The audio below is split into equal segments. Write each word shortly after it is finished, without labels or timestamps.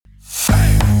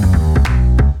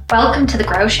Welcome to The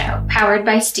Grow Show, powered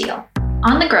by Steel.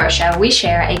 On The Grow Show, we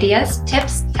share ideas,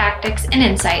 tips, tactics, and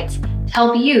insights to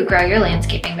help you grow your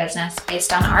landscaping business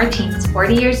based on our team's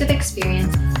 40 years of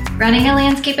experience running a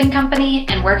landscaping company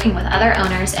and working with other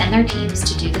owners and their teams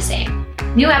to do the same.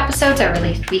 New episodes are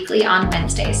released weekly on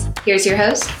Wednesdays. Here's your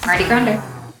host, Marty Grunder.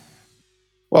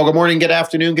 Well, good morning, good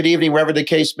afternoon, good evening, wherever the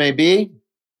case may be.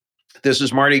 This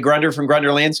is Marty Grunder from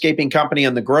Grunder Landscaping Company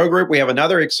and the Grow Group. We have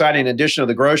another exciting edition of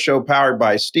the Grow Show powered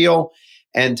by Steel.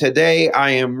 And today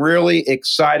I am really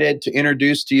excited to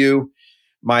introduce to you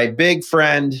my big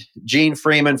friend, Gene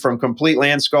Freeman from Complete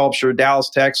Landsculpture,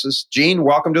 Dallas, Texas. Gene,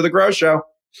 welcome to the Grow Show.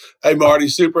 Hey, Marty,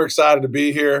 super excited to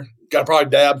be here. Got to probably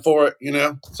dab for it,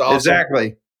 It's awesome.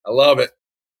 Exactly. I love it.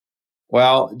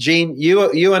 Well, Gene,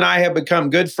 you and I have become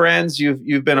good friends.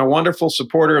 You've been a wonderful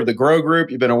supporter of the Grow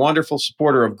Group. You've been a wonderful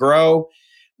supporter of Grow.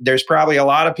 There's probably a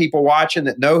lot of people watching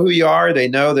that know who you are. They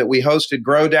know that we hosted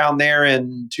Grow down there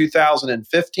in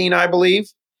 2015, I believe.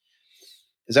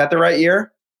 Is that the right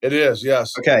year? It is,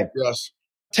 yes. Okay. Yes.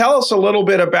 Tell us a little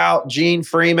bit about Gene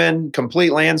Freeman,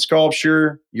 Complete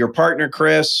Landsculpture, your partner,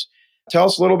 Chris. Tell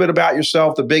us a little bit about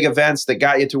yourself, the big events that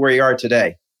got you to where you are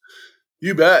today.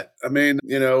 You bet.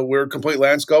 We're Complete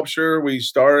Landsculpture. We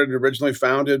originally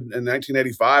founded in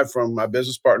 1985 from my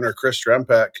business partner, Chris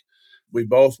Strempek. We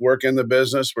both work in the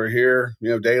business. We're here,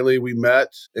 daily. We met.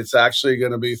 It's actually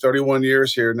going to be 31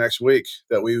 years here next week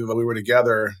that we were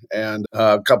together. And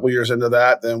a couple years into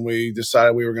that, then we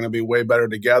decided we were going to be way better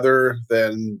together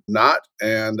than not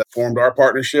and formed our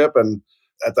partnership. And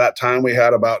at that time, we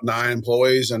had about 9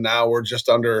 employees, and now we'll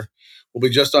be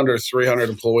just under 300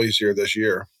 employees here this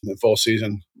year in full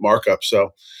season markup.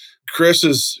 So Chris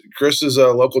is a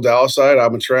local Dallasite.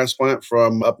 I'm a transplant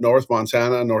from up north,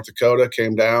 Montana, North Dakota,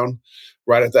 came down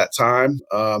right at that time,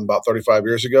 about 35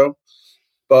 years ago.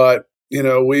 But,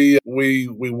 we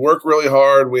work really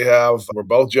hard. We're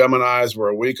both Geminis. We're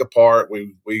a week apart.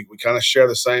 We kind of share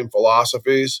the same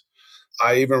philosophies.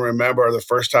 I even remember the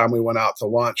first time we went out to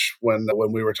lunch when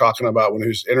we were talking about when he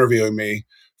was interviewing me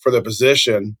for the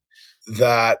position,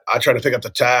 that I tried to pick up the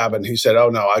tab and he said, "Oh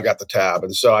no, I got the tab."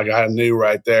 And so I knew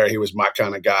right there he was my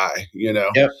kind of guy,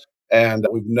 Yep. And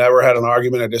we've never had an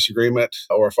argument, a disagreement,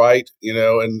 or a fight, in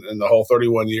the whole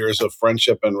 31 years of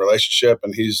friendship and relationship.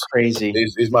 And he's crazy.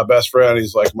 He's my best friend.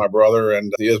 He's like my brother,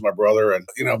 and he is my brother. And,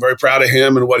 very proud of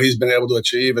him and what he's been able to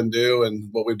achieve and do and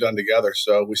what we've done together.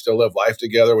 So we still live life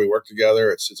together. We work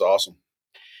together. It's awesome.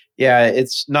 Yeah,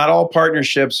 it's not all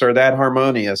partnerships are that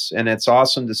harmonious, and it's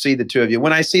awesome to see the two of you.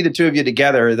 When I see the two of you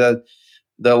together,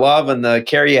 the love and the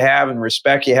care you have and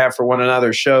respect you have for one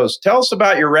another shows. Tell us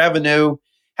about your revenue,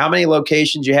 how many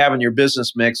locations you have in your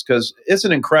business mix, because it's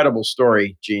an incredible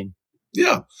story, Gene.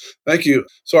 Yeah, thank you.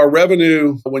 So our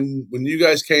revenue, when you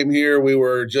guys came here, we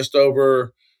were just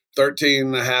over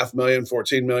 $13.5 million,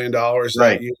 $14 million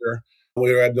that year.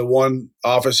 We were at the one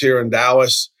office here in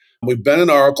Dallas. We've been in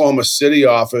our Oklahoma City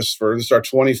office for this is our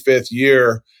 25th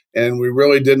year, and we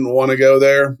really didn't want to go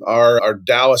there. Our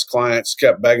Dallas clients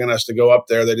kept begging us to go up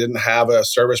there. They didn't have a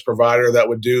service provider that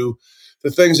would do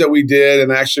the things that we did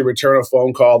and actually return a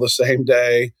phone call the same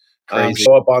day,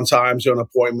 show up on time to an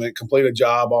appointment, complete a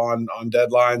job on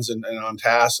deadlines and on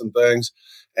tasks and things.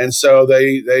 And so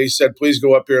they said, "Please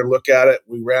go up here and look at it."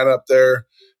 We ran up there.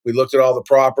 We looked at all the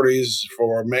properties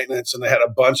for maintenance, and they had a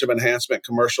bunch of enhancement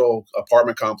commercial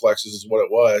apartment complexes is what it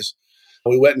was.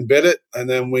 We went and bid it, and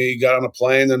then we got on a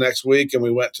plane the next week, and we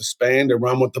went to Spain to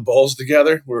run with the bulls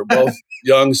together. We were both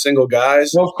young, single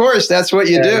guys. Well, of course, that's what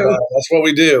you do. That's what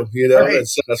we do. Right.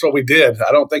 That's what we did.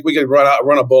 I don't think we could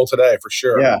run a bull today for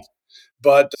sure. Yeah.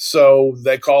 But so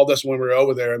they called us when we were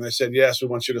over there and they said, "Yes, we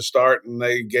want you to start." And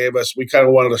we kind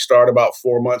of wanted to start about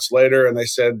 4 months later. And they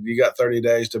said, "You got 30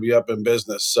 days to be up in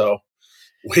business." So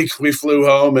we flew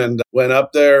home and went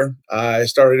up there. I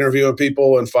started interviewing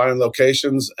people and finding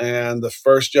locations. And the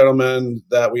first gentleman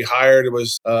that we hired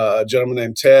was a gentleman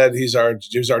named Ted. He was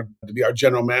to be our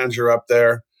general manager up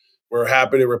there. We're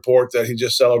happy to report that he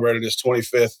just celebrated his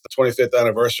 25th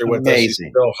anniversary with us. He's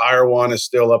still hire one, is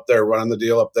still up there running the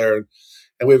deal up there.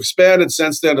 And we've expanded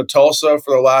since then to Tulsa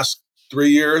for the last 3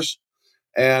 years.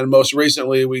 And most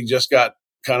recently, we just got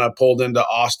kind of pulled into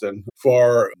Austin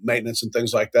for maintenance and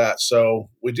things like that.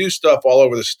 So we do stuff all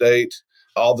over the state,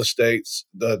 all the states,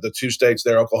 the 2 states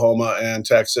there, Oklahoma and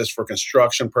Texas, for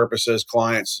construction purposes,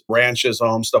 clients, ranches,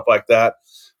 homes, stuff like that.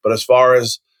 But as far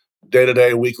as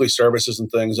day-to-day weekly services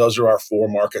and things, those are our 4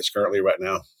 markets currently right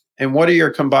now. And what are your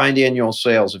combined annual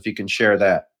sales, if you can share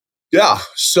that? Yeah.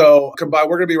 So combined,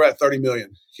 we're going to be right at 30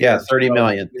 million. Here. Yeah, 30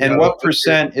 million. And what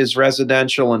percent is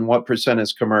residential and what percent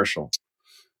is commercial?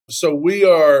 So we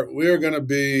are going to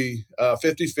be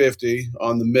 50-50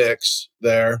 on the mix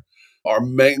there. Our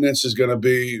maintenance is going to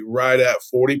be right at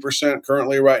 40%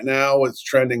 currently right now. It's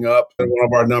trending up. One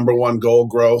of our number one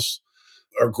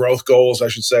growth goals, I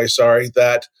should say, sorry,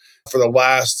 that for the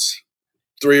last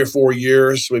 3 or 4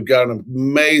 years, we've got an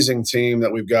amazing team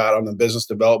that we've got on the business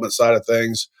development side of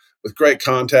things with great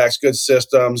contacts, good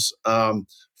systems,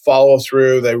 follow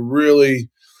through. They really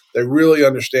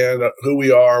understand who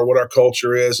we are, what our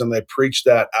culture is, and they preach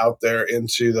that out there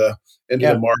into the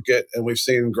market. And we've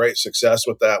seen great success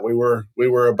with that. We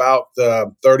were about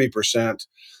 30%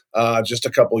 just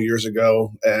a couple of years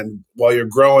ago. And while you're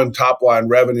growing top line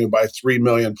revenue by 3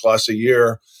 million plus a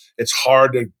year, it's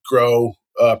hard to grow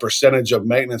a percentage of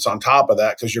maintenance on top of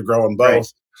that because you're growing both.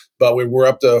 Right. But we're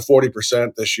up to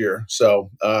 40% this year.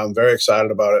 So I'm very excited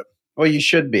about it. Well, you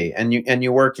should be. And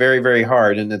you work very, very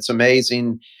hard. And it's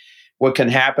amazing what can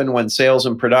happen when sales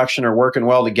and production are working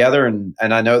well together. And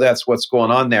I know that's what's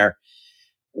going on there.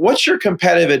 What's your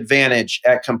competitive advantage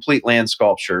at Complete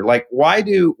Landsculpture? Like, why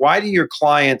do your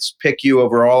clients pick you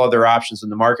over all other options in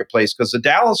the marketplace? Because the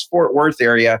Dallas-Fort Worth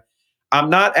area, I'm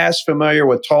not as familiar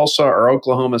with Tulsa or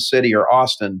Oklahoma City or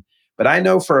Austin, but I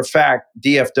know for a fact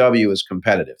DFW is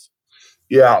competitive.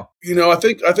 Yeah. I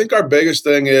think our biggest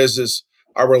thing is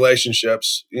our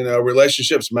relationships.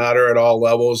 Relationships matter at all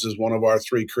levels is one of our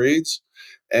 3 creeds.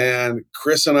 And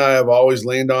Chris and I have always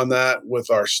leaned on that with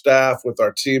our staff, with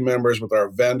our team members, with our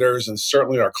vendors, and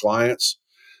certainly our clients.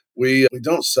 We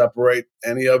don't separate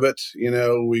any of it.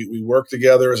 We work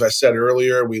together. As I said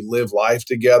earlier, we live life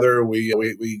together. We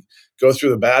go through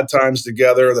the bad times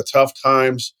together, the tough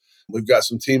times. We've got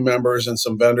some team members and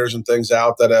some vendors and things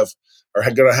out that are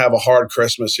going to have a hard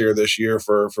Christmas here this year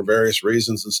for various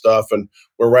reasons and stuff. And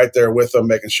we're right there with them,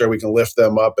 making sure we can lift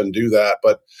them up and do that.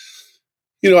 But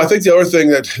I think the other thing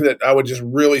that I would just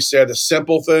really say, the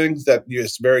simple thing that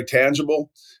is very tangible,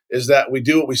 is that we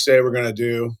do what we say we're going to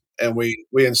do. And we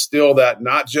instill that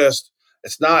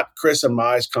it's not Chris and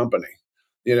Mai's company.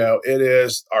 It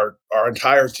is our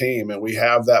entire team. And we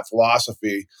have that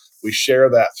philosophy. We share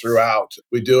that throughout.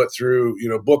 We do it through,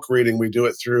 book reading. We do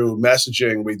it through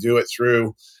messaging. We do it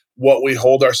through what we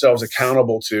hold ourselves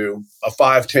accountable to. A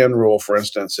 5-10 rule, for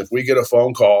instance. If we get a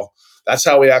phone call, that's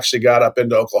how we actually got up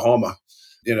into Oklahoma.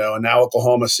 And now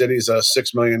Oklahoma City is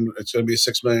it's going to be a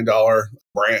 $6 million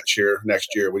branch here next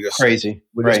year. We just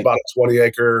bought a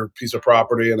 20-acre piece of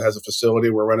property and has a facility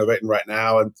we're renovating right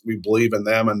now. And we believe in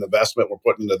them and the investment we're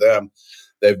putting into them.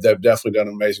 They've definitely done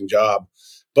an amazing job.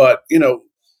 But,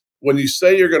 when you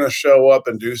say you're going to show up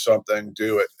and do something,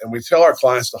 do it. And we tell our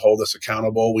clients to hold us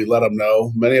accountable. We let them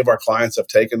know. Many of our clients have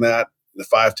taken that, the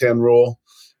 5-10 rule.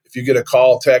 If you get a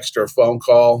call, text, or phone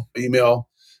call, email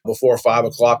before 5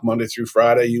 o'clock Monday through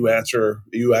Friday, you answer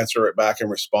it back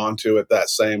and respond to it that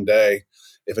same day.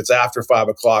 If it's after 5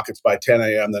 o'clock, it's by 10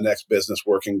 a.m. the next business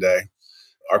working day.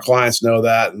 Our clients know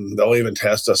that, and they'll even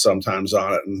test us sometimes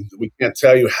on it. And we can't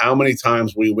tell you how many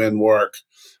times we win work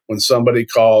when somebody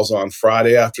calls on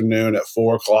Friday afternoon at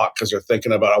 4 o'clock because they're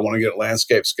thinking about, I want to get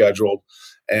landscape scheduled.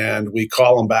 And we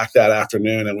call them back that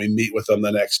afternoon and we meet with them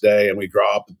the next day and we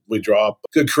draw up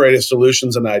good creative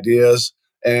solutions and ideas.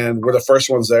 And we're the first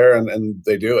ones there and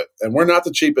they do it. And we're not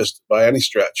the cheapest by any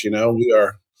stretch. We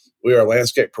are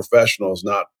landscape professionals,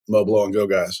 not mow, blow, and go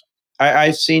guys.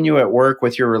 I've seen you at work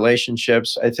with your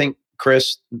relationships. I think,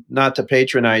 Chris, not to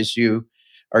patronize you,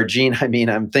 or Gene,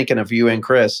 I'm thinking of you and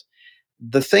Chris.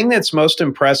 The thing that's most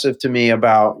impressive to me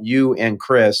about you and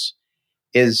Chris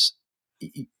is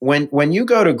when you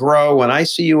go to grow, when I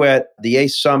see you at the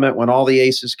ACE Summit, when all the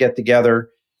ACEs get together,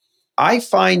 I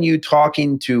find you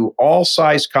talking to all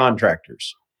size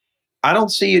contractors. I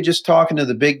don't see you just talking to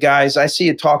the big guys. I see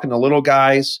you talking to little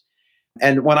guys.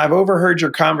 And when I've overheard your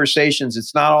conversations,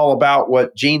 it's not all about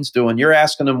what Gene's doing. You're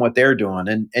asking them what they're doing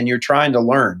and you're trying to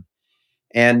learn.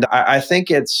 And I think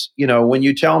it's, when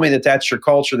you tell me that that's your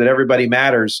culture, that everybody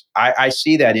matters, I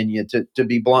see that in you, to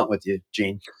be blunt with you,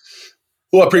 Gene.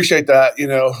 Well, I appreciate that.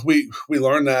 We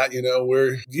learn that,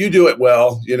 you do it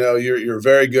well. You're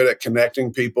very good at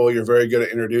connecting people. You're very good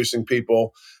at introducing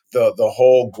people. The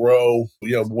whole grow,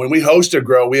 when we hosted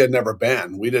grow, we had never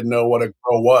been. We didn't know what a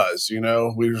grow was. We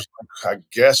were just like, I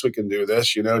guess we can do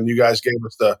this, and you guys gave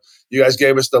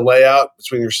us the layout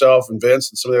between yourself and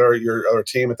Vince and some of your other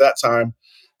team at that time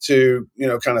to,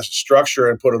 kind of structure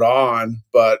and put it on.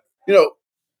 But,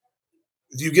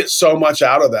 you get so much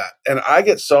out of that. And I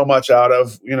get so much out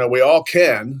of, we all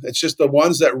can. It's just the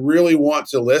ones that really want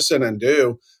to listen and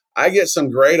do. I get some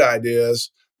great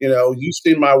ideas. You've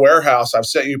seen my warehouse. I've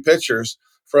sent you pictures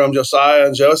from Josiah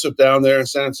and Joseph down there in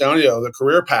San Antonio, the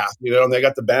career path, and they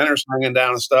got the banners hanging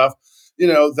down and stuff.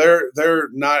 they're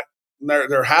not,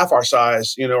 they're half our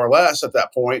size, or less at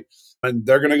that point, and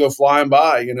they're going to go flying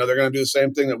by. They're going to do the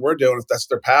same thing that we're doing if that's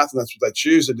their path and that's what they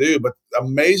choose to do. But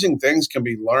amazing things can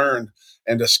be learned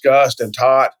and discussed and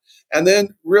taught. And then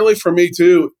really for me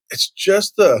too, it's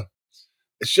just the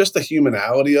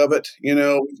humanality of it.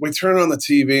 We turn on the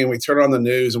TV and we turn on the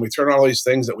news and we turn on all these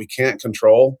things that we can't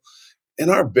control. In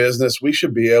our business, we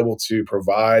should be able to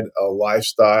provide a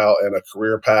lifestyle and a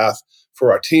career path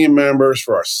for our team members,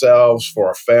 for ourselves, for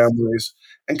our families,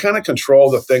 and kind of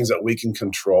control the things that we can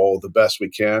control the best we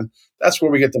can. That's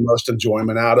where we get the most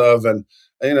enjoyment out of. And,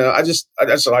 I just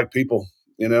like people.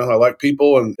 I like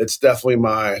people, and it's definitely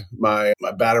my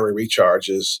battery recharge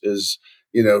is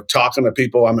talking to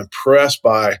people. I'm impressed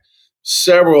by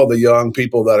several of the young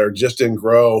people that are just in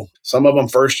grow, some of them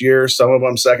first years, some of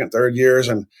them second, third years,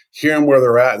 and hearing where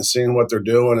they're at and seeing what they're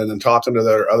doing and then talking to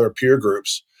their other peer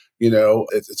groups.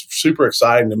 It's super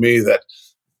exciting to me that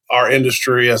our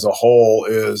industry as a whole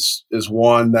is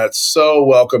one that's so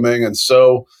welcoming and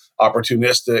so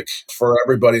opportunistic for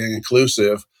everybody and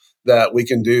inclusive that we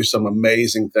can do some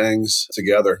amazing things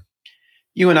together.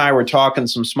 You and I were talking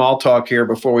some small talk here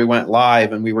before we went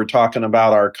live, and we were talking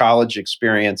about our college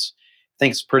experience. I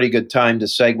think it's a pretty good time to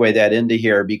segue that into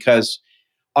here, because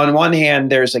on one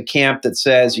hand, there's a camp that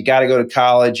says you got to go to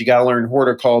college, you got to learn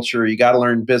horticulture, you got to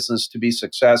learn business to be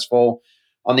successful.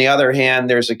 On the other hand,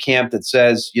 there's a camp that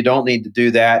says you don't need to do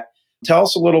that. Tell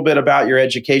us a little bit about your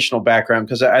educational background,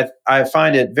 because I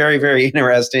find it very, very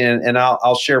interesting, and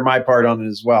I'll share my part on it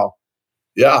as well.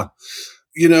 Yeah.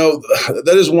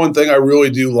 That is one thing I really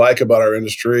do like about our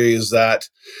industry is that,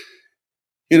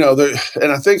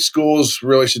 and I think schools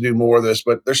really should do more of this,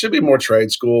 but there should be more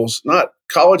trade schools.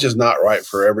 College is not right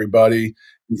for everybody.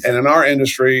 And in our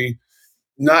industry,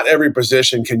 not every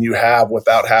position can you have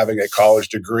without having a college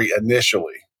degree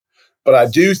initially. But I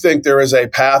do think there is a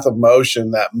path of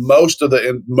motion that most of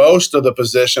the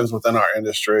positions within our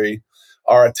industry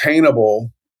are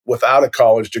attainable without a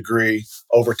college degree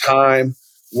over time,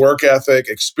 work ethic,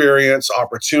 experience,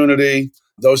 opportunity,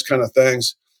 those kind of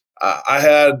things. I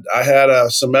had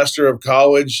a semester of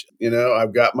college. I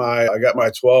got my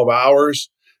 12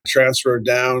 hours, transferred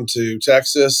down to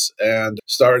Texas and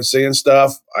started seeing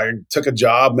stuff. I took a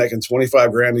job making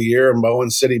 25 grand a year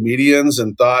mowing city medians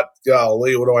and thought,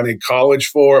 golly, what do I need college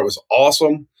for? It was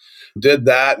awesome. Did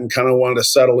that and kind of wanted to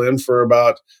settle in for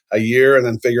about a year and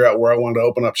then figure out where I wanted to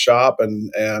open up shop,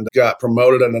 and got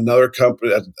promoted at another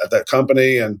company at that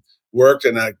company and worked,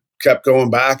 and I kept going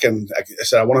back, and I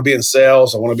said, I want to be in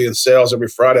sales. I want to be in sales. Every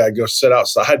Friday I'd go sit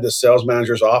outside the sales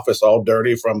manager's office all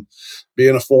dirty from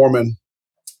being a foreman.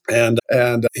 And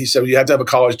he said, well, you have to have a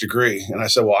college degree. And I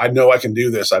said, well, I know I can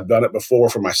do this. I've done it before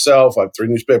for myself. I have 3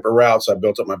 newspaper routes. I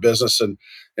built up my business in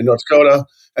North Dakota.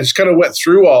 I just kind of went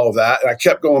through all of that. And I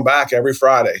kept going back every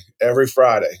Friday. I'd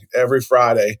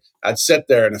sit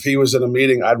there. And if he was in a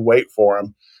meeting, I'd wait for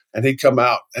him. And he'd come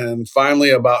out. And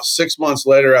finally, about 6 months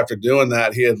later, after doing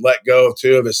that, he had let go of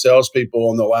 2 of his salespeople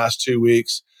in the last 2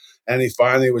 weeks. And he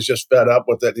finally was just fed up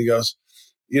with it. He goes,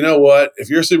 you know what? If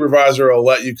your supervisor will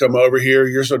let you come over here,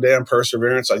 you're so damn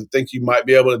perseverance. I think you might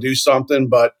be able to do something,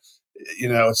 but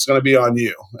it's going to be on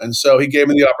you. And so he gave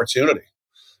me the opportunity.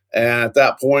 And at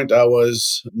that point, I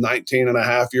was 19 and a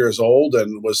half years old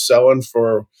and was selling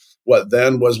for what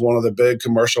then was one of the big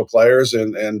commercial players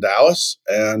in Dallas,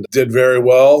 and did very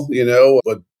well,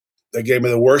 but they gave me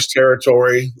the worst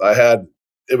territory.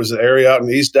 It was an area out in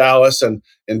East Dallas and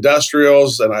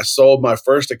industrials. And I sold my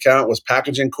first account was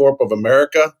Packaging Corp of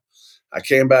America. I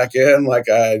came back in like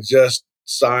I had just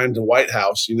signed the White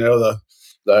House, I'd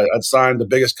signed the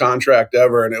biggest contract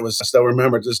ever. And it was, I still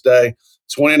remember to this day,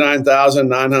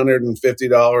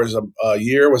 $29,950 a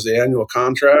year was the annual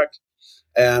contract,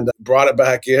 and brought it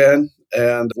back in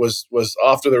and was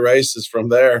off to the races from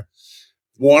there.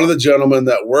 One of the gentlemen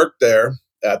that worked there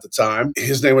at the time,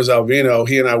 his name was Alvino.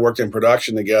 He and I worked in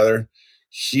production together.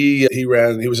 He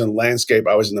was in landscape.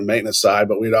 I was in the maintenance side,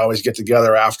 but we'd always get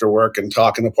together after work and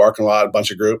talk in the parking lot, a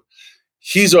bunch of group.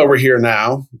 He's over here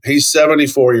now. He's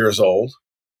 74 years old.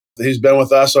 He's been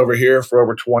with us over here for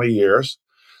over 20 years.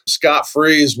 Scott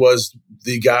Freeze was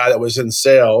the guy that was in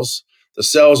sales, the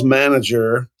sales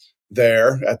manager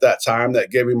there at that time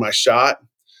that gave me my shot.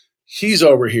 He's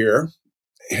over here.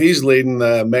 He's leading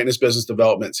the maintenance business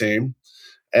development team.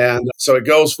 And so it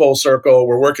goes full circle.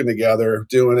 We're working together,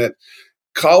 doing it.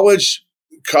 College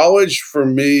for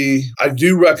me, I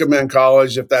do recommend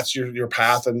college if that's your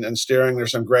path and steering.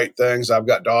 There's some great things. I've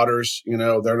got daughters,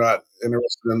 they're not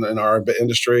interested in our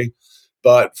industry.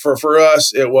 But for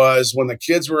us, it was when the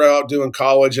kids were out doing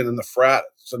college and in the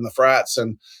frats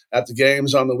and at the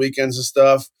games on the weekends and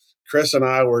stuff, Chris and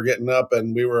I were getting up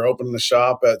and we were opening the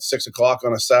shop at 6 o'clock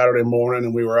on a Saturday morning,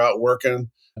 and we were out working,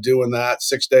 doing that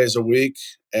 6 days a week,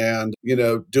 and,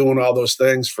 doing all those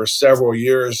things for several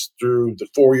years through the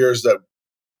 4 years that,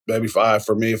 maybe five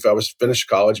for me, if I was finished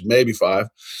college, maybe five.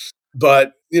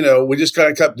 But, we just kind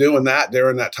of kept doing that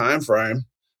during that time frame,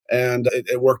 and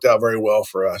it worked out very well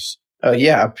for us. Oh,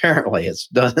 yeah, apparently it's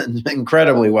done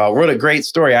incredibly well. What a great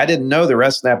story. I didn't know the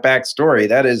rest of that backstory.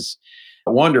 That is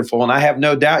wonderful. And I have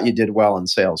no doubt you did well in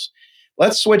sales.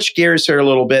 Let's switch gears here a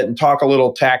little bit and talk a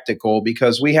little tactical,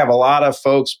 because we have a lot of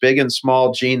folks, big and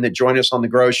small, Gene, that join us on the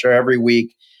Grow Show every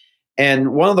week.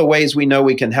 And one of the ways we know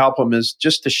we can help them is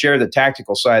just to share the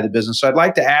tactical side of the business. So I'd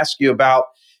like to ask you about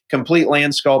Complete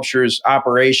Landsculpture's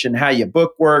operation, how you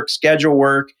book work, schedule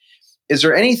work. Is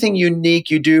there anything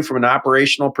unique you do from an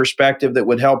operational perspective that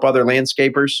would help other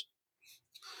landscapers?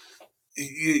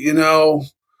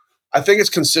 I think it's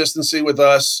consistency with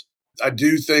us. I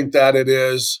do think that it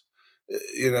is.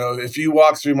 If you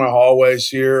walk through my hallways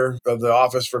here of the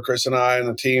office for Chris and I and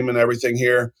the team and everything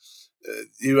here,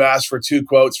 you ask for 2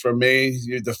 quotes from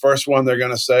me. The first one they're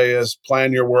going to say is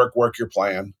plan your work, work your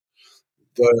plan.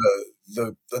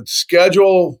 The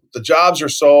schedule, the jobs are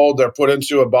sold. They're put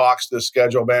into a box to the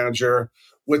schedule manager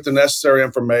with the necessary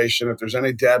information. If there's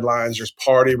any deadlines, there's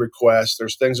party requests,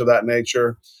 there's things of that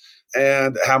nature,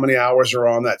 and how many hours are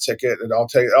on that ticket. And I'll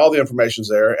take all the information's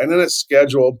there, and then it's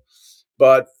scheduled.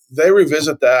 But they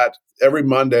revisit that every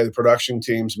Monday. The production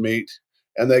teams meet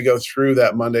and they go through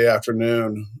that Monday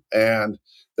afternoon, and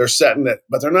they're setting it,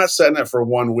 but they're not setting it for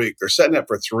 1 week. They're setting it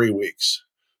for 3 weeks.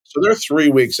 So they're 3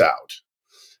 weeks out.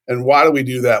 And why do we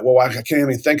do that? Well, I can't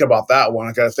even think about that one.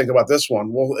 I got to think about this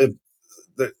one. Well,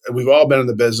 we've all been in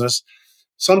the business.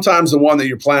 Sometimes the one that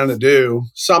you're planning to do,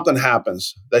 something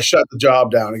happens. They shut the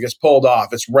job down. It gets pulled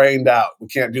off. It's rained out. We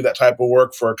can't do that type of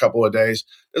work for a couple of days.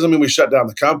 Doesn't mean we shut down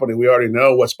the company. We already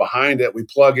know what's behind it. We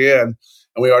plug in, and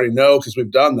we already know because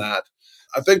we've done that.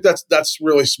 I think that's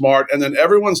really smart. And then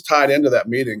everyone's tied into that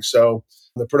meeting. So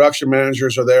the production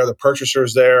managers are there, the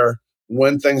purchasers there,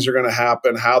 when things are going to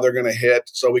happen, how they're going to hit,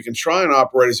 so we can try and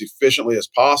operate as efficiently as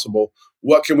possible.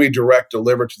 What can we direct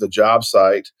deliver to the job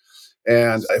site?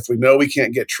 And if we know we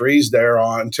can't get trees there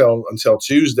until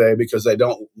Tuesday because they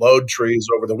don't load trees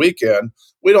over the weekend,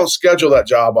 we don't schedule that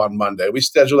job on Monday. We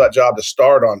schedule that job to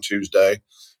start on Tuesday,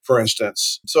 for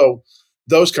instance. So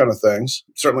those kind of things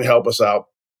certainly help us out.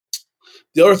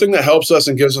 The other thing that helps us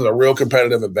and gives us a real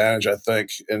competitive advantage, I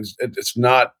think, and it's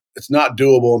not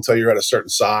doable until you're at a certain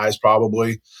size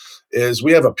probably, is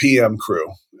we have a PM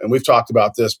crew. And we've talked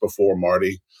about this before,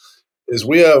 Marty. Is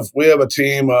we have a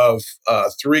team of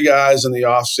 3 guys in the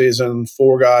off season,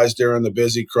 4 guys during the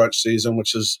busy crunch season,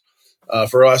 which is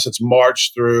for us, it's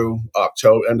March through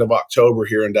October, end of October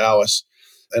here in Dallas,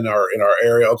 in our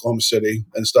area, Oklahoma City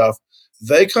and stuff.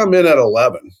 They come in at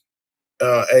 11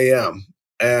 a.m.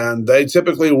 and they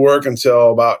typically work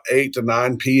until about 8 to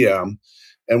 9 p.m.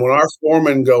 And when our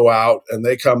foremen go out and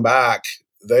they come back,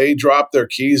 they drop their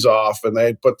keys off and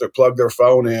they plug their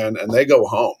phone in and they go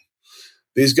home.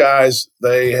 These guys,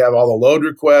 they have all the load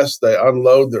requests. They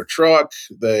unload their truck.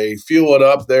 They fuel it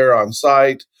up there on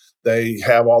site. They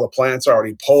have all the plants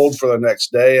already pulled for the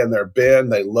next day in their bin.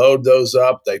 They load those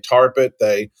up. They tarp it.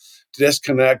 They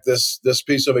disconnect this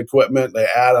piece of equipment. They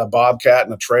add a bobcat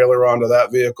and a trailer onto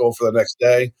that vehicle for the next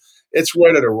day. It's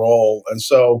ready to roll. And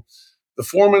so the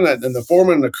foreman and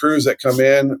the crews that come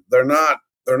in, they're not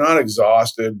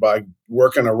exhausted by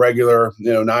working a regular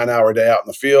 9-hour day out in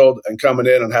the field and coming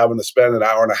in and having to spend an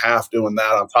hour and a half doing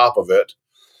that on top of it.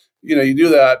 You do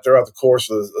that throughout the course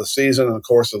of the season and the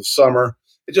course of the summer.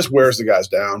 It just wears the guys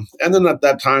down. And then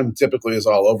that time typically is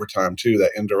all overtime too.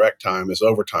 That indirect time is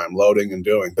overtime, loading and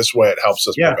doing. This way it helps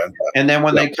us prevent that. And then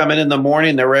when they come in the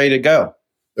morning, they're ready to go.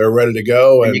 They're ready to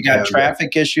go. And you got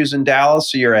traffic issues in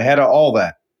Dallas, so you're ahead of all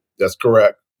that. That's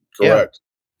correct. Correct.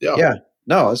 Yeah.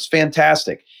 No, it's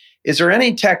fantastic. Is there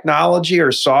any technology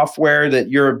or software that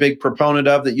you're a big proponent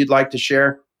of that you'd like to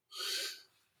share?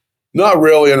 Not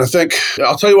really. And I think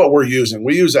I'll tell you what we're using.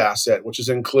 We use Asset, which is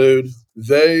Include.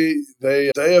 They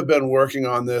have been working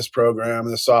on this program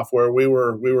and the software. We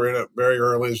were in it very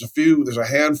early. There's a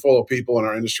handful of people in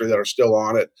our industry that are still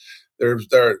on it. They're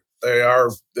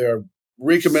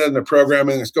recommitted in the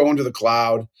programming. It's going to the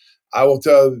cloud. I will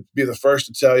be the first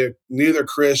to tell you, neither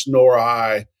Chris nor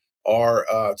I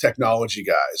are technology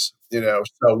guys.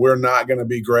 So we're not going to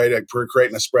be great at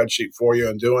creating a spreadsheet for you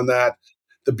and doing that.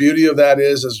 The beauty of that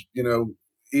is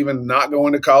even not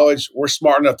going to college, we're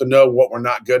smart enough to know what we're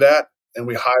not good at, and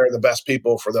we hire the best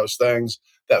people for those things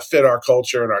that fit our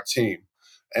culture and our team.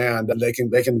 And they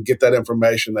can get that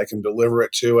information, they can deliver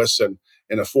it to us, and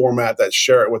in a format that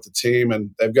share it with the team.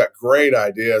 And they've got great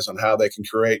ideas on how they can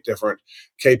create different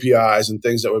KPIs and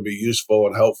things that would be useful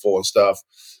and helpful and stuff.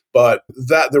 But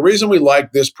the reason we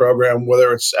like this program,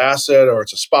 whether it's Asset or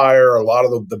it's Aspire or a lot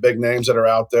of the big names that are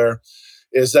out there,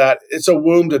 is that it's a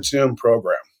womb to tomb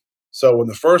program. So when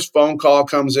the first phone call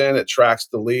comes in, it tracks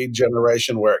the lead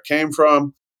generation, where it came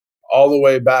from, all the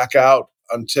way back out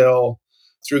until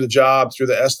through the job, through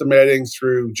the estimating,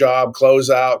 through job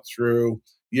closeout, through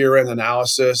year-end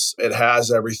analysis. It has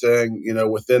everything,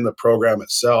 within the program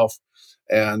itself.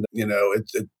 And,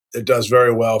 it does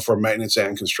very well for maintenance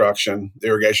and construction,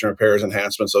 irrigation repairs,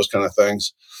 enhancements, those kind of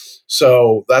things.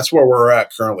 So that's where we're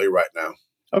at currently right now.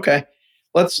 Okay.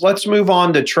 Let's move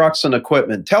on to trucks and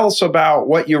equipment. Tell us about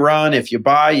what you run. If you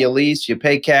buy, you lease, you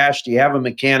pay cash, do you have a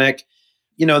mechanic?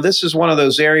 This is one of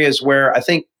those areas where I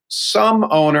think some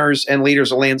owners and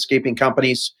leaders of landscaping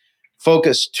companies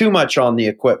focus too much on the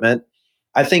equipment.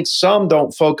 I think some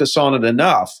don't focus on it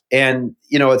enough. And,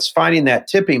 it's finding that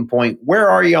tipping point. Where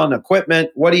are you on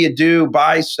equipment? What do you do?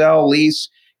 Buy, sell, lease?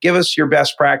 Give us your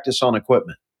best practice on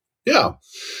equipment. Yeah.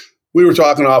 We were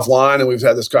talking offline, and we've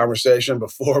had this conversation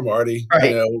before, Marty.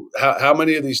 Right. How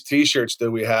many of these T-shirts do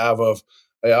we have of,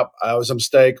 yep, I was a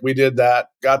mistake. We did that.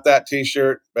 Got that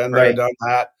T-shirt. Been there, done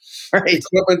that. Right.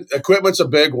 Equipment's a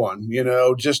big one.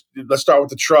 Just let's start with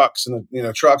the trucks and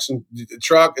trucks and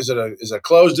truck. Is it a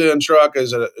closed-in truck?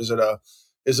 Is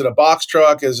it a box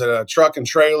truck? Is it a truck and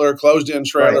trailer, closed-in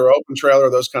trailer, open trailer?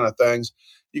 Those kind of things.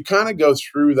 You kind of go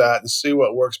through that and see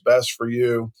what works best for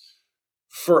you.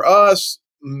 For us,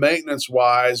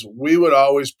 maintenance-wise, we would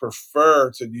always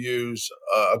prefer to use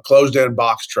a closed-in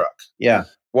box truck. Yeah.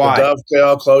 Why? The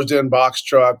Dovetail closed-in box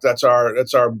truck. That's our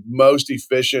most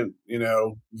efficient,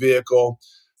 vehicle.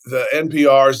 The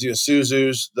NPRs, the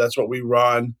Isuzus, that's what we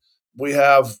run. We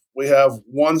have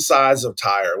one size of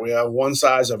tire. We have one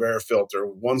size of air filter,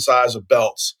 one size of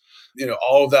belts.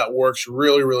 All of that works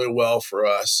really, really well for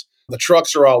us. The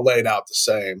trucks are all laid out the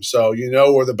same. So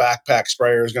where the backpack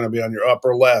sprayer is going to be on your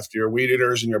upper left. Your weed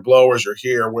eaters and your blowers are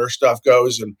here, where stuff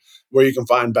goes and where you can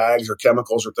find bags or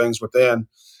chemicals or things within.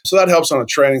 So that helps on a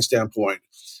training standpoint.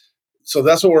 So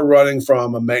that's what we're running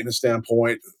from a maintenance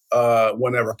standpoint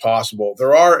whenever possible.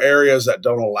 There are areas that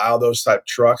don't allow those type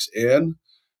trucks in,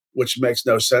 which makes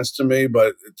no sense to me,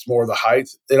 but it's more the height.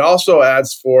 It also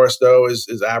adds for us, though,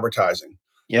 is advertising.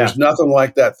 Yeah. There's nothing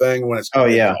like that thing when it's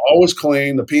always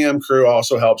clean. The PM crew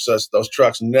also helps us. Those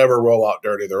trucks never roll out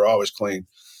dirty. They're always clean.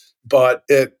 But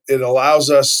it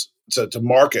allows us to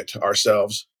market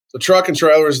ourselves. The truck and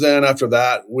trailers, then after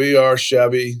that, we are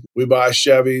Chevy. We buy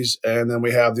Chevys, and then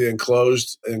we have the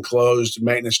enclosed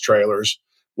maintenance trailers,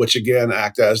 which again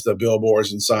act as the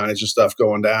billboards and signage and stuff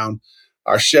going down.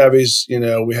 Our Chevys,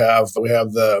 we have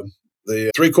the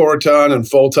 3/4 ton and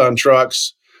full ton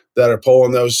trucks that are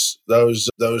pulling those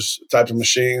types of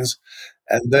machines.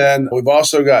 And then we've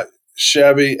also got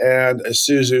Chevy and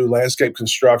Isuzu landscape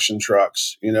construction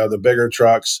trucks, the bigger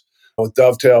trucks with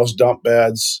dovetails, dump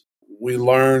beds. We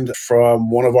learned from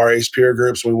one of our ACE peer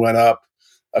groups. We went up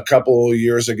a couple of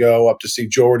years ago up to see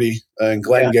Jordy and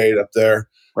Glengate up there.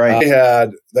 Right.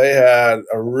 They had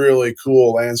a really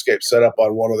cool landscape setup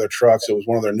on one of their trucks. It was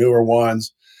one of their newer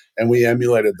ones, and we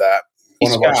emulated that.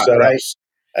 One of our setups. Right?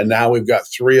 And now we've got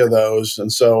 3 of those. And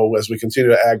so as we continue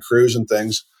to add crews and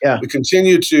things, we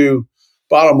continue to,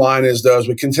 bottom line is those,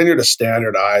 we continue to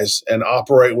standardize and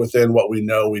operate within what we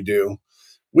know we do.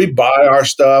 We buy our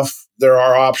stuff. There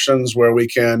are options where we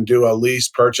can do a lease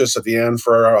purchase at the end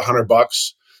for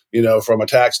 $100, from a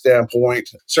tax standpoint.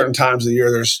 Certain times of the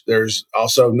year, there's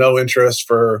also no interest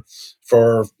for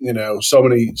so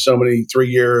many 3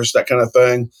 years, that kind of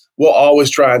thing. We'll always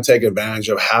try and take advantage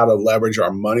of how to leverage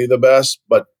our money the best.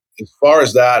 But as far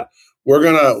as that, we're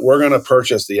gonna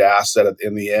purchase the asset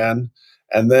in the end,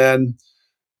 and then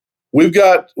we've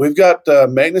got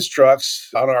maintenance trucks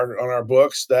on our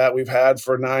books that we've had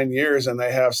for 9 years, and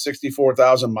they have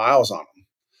 64,000 miles on them.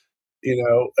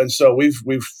 And so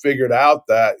we've figured out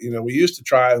that we used to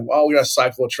try. Well, we got to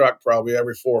cycle a truck probably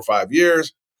every 4 or 5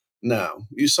 years. No,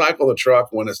 you cycle the truck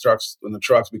when the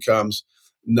truck becomes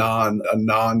a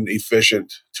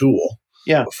non-efficient tool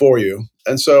for you.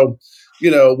 And so,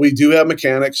 we do have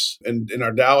mechanics in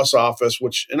our Dallas office,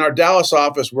 which in our Dallas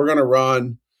office, we're going to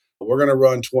run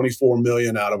 $24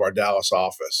 million out of our Dallas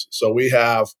office. So we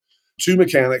have 2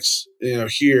 mechanics,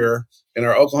 here in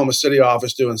our Oklahoma City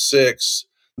office doing $6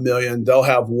 million. They'll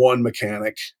have 1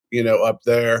 mechanic, up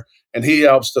there, and he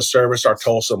helps to service our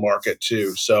Tulsa market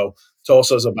too. So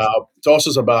Tulsa's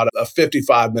about a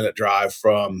 55-minute drive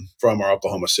from our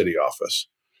Oklahoma City office.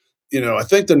 I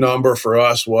think the number for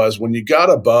us was when you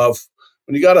got above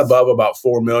when you got above about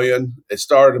 4 million, it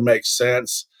started to make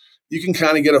sense. You can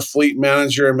kind of get a fleet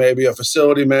manager, maybe a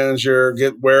facility manager,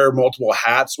 wear multiple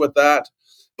hats with that.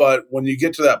 But when you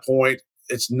get to that point,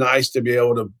 it's nice to be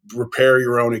able to repair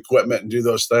your own equipment and do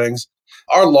those things.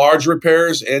 Our large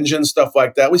repairs, engines, stuff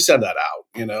like that, we send that out.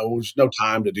 There's no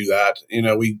time to do that.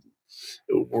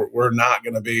 We're not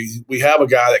going to be, we have a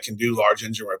guy that can do large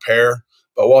engine repair,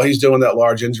 but while he's doing that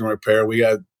large engine repair, we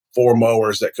had 4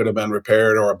 mowers that could have been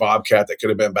repaired or a Bobcat that could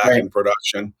have been back in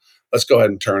production. Let's go ahead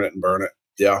and turn it and burn it.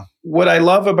 Yeah. What I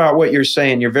love about what you're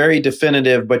saying, you're very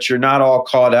definitive, but you're not all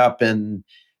caught up in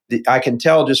I can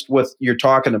tell just what you're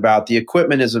talking about. The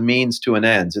equipment is a means to an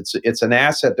end. It's an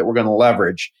asset that we're going to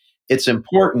leverage. It's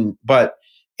important, but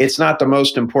it's not the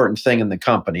most important thing in the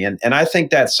company. And I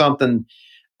think that's something,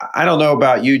 I don't know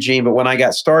about you, Gene, but when I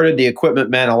got started, the equipment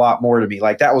meant a lot more to me.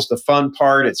 Like that was the fun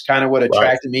part. It's kind of what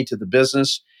attracted me to the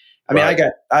business. I mean,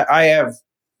 I have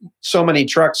so many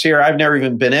trucks here. I've never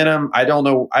even been in them. I don't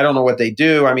know what they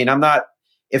do. I mean,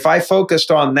 if I focused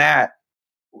on that,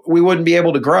 we wouldn't be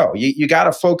able to grow. You got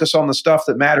to focus on the stuff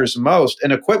that matters most.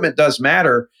 And equipment does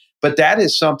matter, but that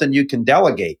is something you can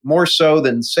delegate more so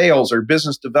than sales or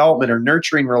business development or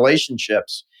nurturing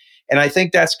relationships. And I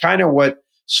think that's kind of what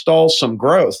stalls some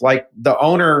growth. Like the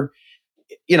owner,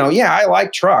 I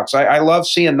like trucks. I love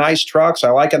seeing nice trucks. I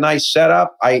like a nice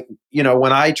setup.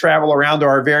 When I travel around to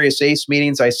our various ACE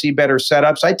meetings, I see better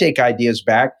setups. I take ideas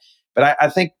back, but I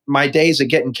think my days of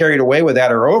getting carried away with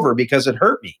that are over because it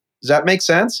hurt me. Does that make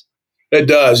sense? It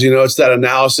does. It's that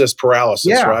analysis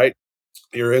paralysis, right?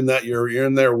 You're in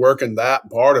there working that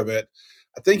part of it.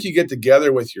 I think you get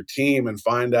together with your team and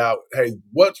find out, hey,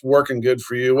 what's working good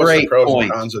for you? What's the pros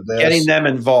and cons of this? Getting them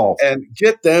involved. And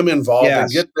get them involved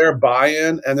and get their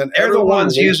buy-in. And then they're the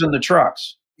ones using the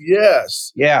trucks.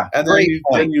 Yes. Yeah. And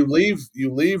then you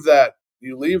leave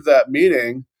that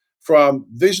meeting from,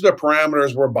 these are the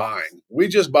parameters we're buying. We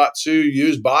just bought 2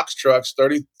 used box trucks,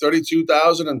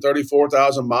 32,000 and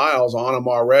 34,000 miles on them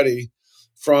already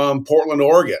from Portland,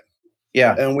 Oregon.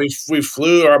 Yeah. And we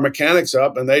flew our mechanics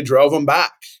up and they drove them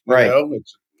back,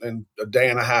 in a day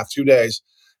and a half, 2 days.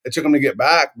 It took them to get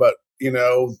back. But,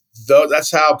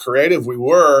 that's how creative we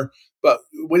were. But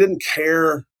we didn't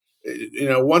care,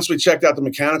 once we checked out the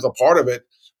mechanical part of it,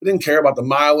 we didn't care about the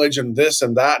mileage and this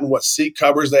and that and what seat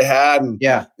covers they had. And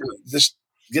just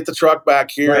get the truck back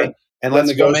here. Right. And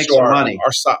let's go make some money.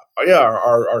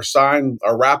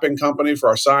 Our wrapping company for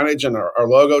our signage and our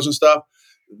logos and stuff.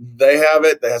 They have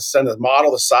it. They have to send the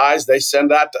model, the size. They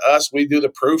send that to us. We do the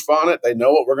proof on it. They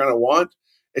know what we're going to want.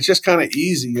 It's just kind of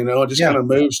easy, it just kind of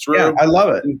moves through. Yeah, I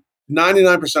love it. And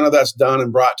 99% of that's done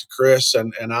and brought to Chris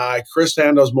and I. Chris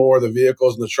handles more of the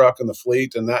vehicles and the truck and the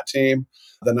fleet and that team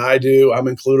than I do. I'm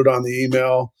included on the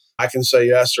email. I can say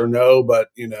yes or no, but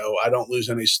I don't lose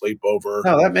any sleep over.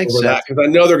 No, that makes sense. Because I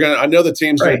know the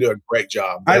team's going to do a great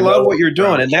job. I love what you're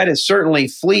doing. And that is certainly,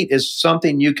 fleet is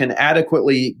something you can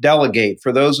adequately delegate.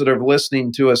 For those that are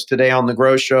listening to us today on the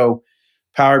Grow Show,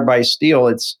 powered by Steel,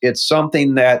 it's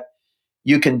something that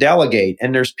you can delegate.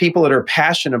 And there's people that are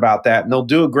passionate about that and they'll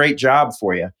do a great job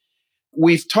for you.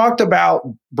 We've talked about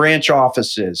branch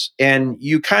offices, and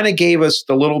you kind of gave us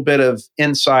the little bit of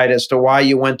insight as to why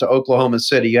you went to Oklahoma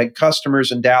City. You had customers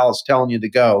in Dallas telling you to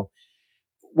go.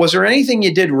 Was there anything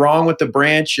you did wrong with the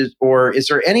branch, or is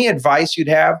there any advice you'd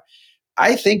have?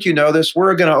 I think you know this.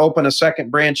 We're going to open a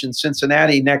second branch in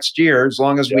Cincinnati next year, as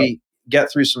long as we get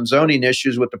through some zoning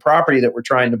issues with the property that we're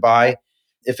trying to buy.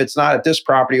 If it's not at this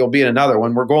property, it'll be in another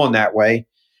one. We're going that way.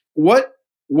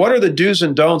 What are the do's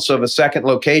and don'ts of a second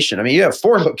location? I mean, you have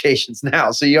 4 locations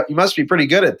now, so you must be pretty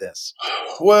good at this.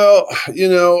 Well,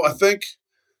 I think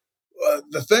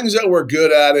the things that we're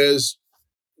good at is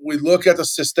we look at the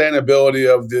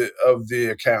sustainability of the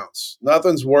accounts.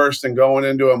 Nothing's worse than going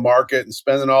into a market and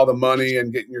spending all the money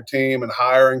and getting your team and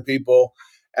hiring people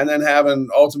and then having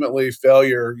ultimately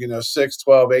failure, 6,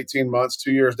 12, 18 months,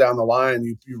 2 years down the line,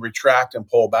 you retract and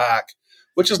pull back,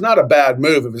 which is not a bad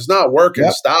move. If it's not working,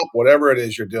 stop whatever it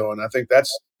is you're doing. I think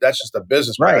that's just a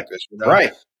business practice.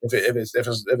 Right. If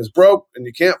it's broke and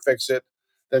you can't fix it,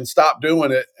 then stop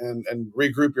doing it and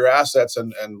regroup your assets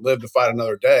and live to fight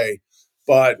another day.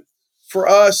 But for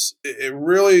us, it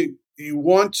really, you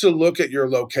want to look at your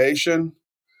location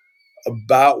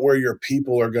about where your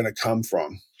people are going to come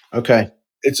from. Okay.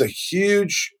 It's a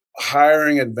huge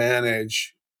hiring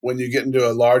advantage when you get into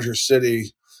a larger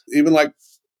city, even like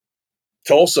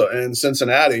Tulsa and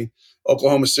Cincinnati,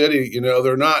 Oklahoma City,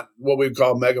 they're not what we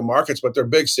call mega markets, but they're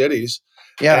big cities.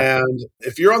 Yeah. And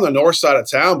if you're on the north side of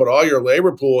town, but all your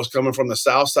labor pool is coming from the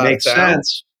south side of town,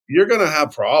 you're going to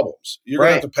have problems. You're going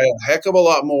to Right. have to pay a heck of a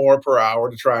lot more per hour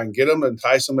to try and get them,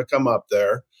 entice them to come up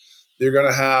there. You're going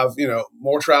to have,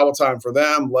 more travel time for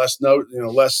them, less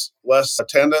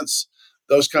attendance,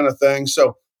 those kind of things.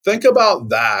 So think about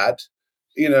that,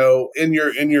 in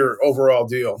your overall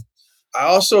deal. I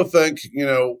also think,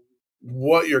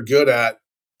 what you're good at.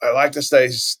 I like to say,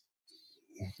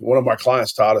 one of my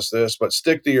clients taught us this, but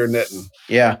stick to your knitting.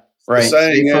 Yeah. The Right.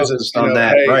 Stay saying is, focused on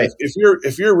that. hey, Right.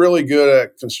 if you're really good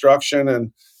at construction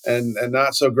and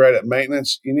not so great at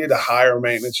maintenance, you need to hire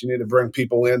maintenance. You need to bring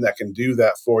people in that can do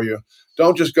that for you.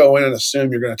 Don't just go in and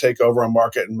assume you're going to take over a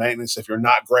market and maintenance if you're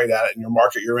not great at it in your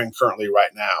market you're in currently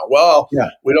right now. Well, Yeah.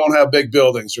 we don't have big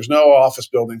buildings. There's no office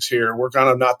buildings here. We're kind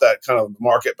of not that kind of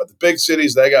market, but the big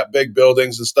cities, they got big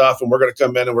buildings and stuff, and we're going to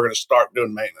come in and we're going to start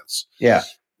doing maintenance. Yeah.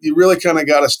 You really kind of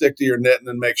got to stick to your knitting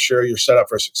and make sure you're set up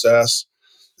for success.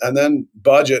 And then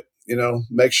budget,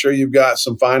 make sure you've got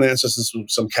some finances and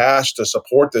some cash to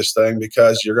support this thing,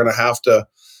 because you're going to have to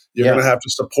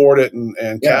support it and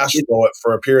Yeah. cash flow it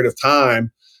for a period of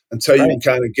time until you Right. can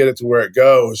kind of get it to where it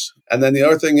goes. And then the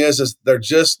other thing is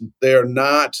they're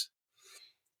not,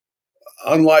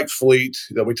 unlike fleet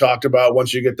that we talked about.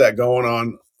 Once you get that going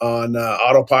on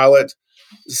autopilot,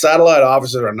 satellite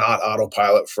offices are not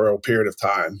autopilot for a period of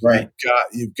time. Right.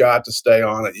 You've got to stay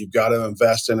on it. You've got to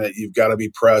invest in it. You've got to be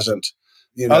present.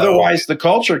 Otherwise, the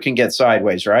culture can get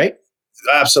sideways, right?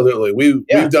 Absolutely.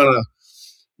 Yeah.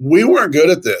 We weren't good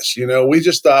at this. We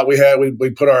just thought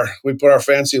we put our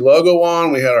fancy logo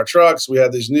on. We had our trucks. We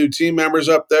had these new team members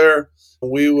up there.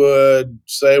 We would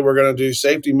say we're going to do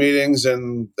safety meetings,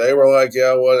 and they were like,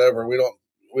 "Yeah, whatever. We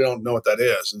don't know what that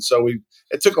is." And so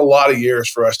it took a lot of years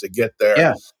for us to get there.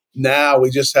 Yeah. Now we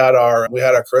had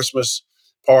our Christmas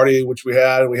party, which we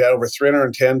had over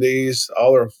 300 attendees.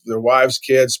 All their wives,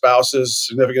 kids, spouses,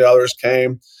 significant others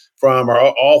came from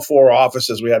all 4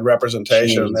 offices. We had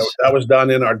representation. Jeez. That was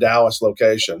done in our Dallas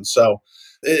location. So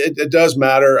it does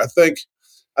matter. I think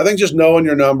just knowing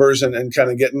your numbers and kind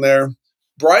of getting there.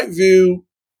 Brightview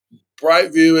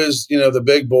is, the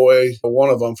big boy, one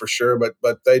of them for sure,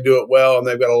 but they do it well, and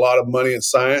they've got a lot of money and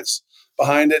science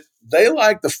behind it. They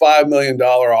like the $5 million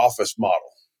office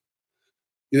model.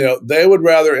 They would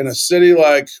rather, in a city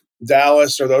like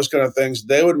Dallas or those kind of things,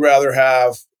 they would rather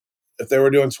have, if they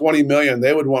were doing 20 million,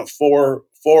 they would want $4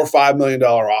 or $5 million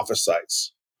office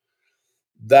sites.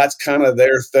 That's kind of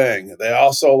their thing. They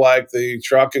also like the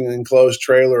truck and enclosed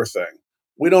trailer thing.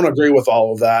 We don't agree with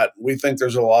all of that. We think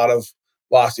there's a lot of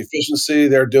lost efficiency.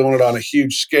 They're doing it on a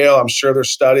huge scale. I'm sure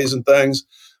there's studies and things,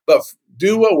 but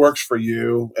do what works for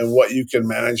you and what you can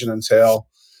manage and entail.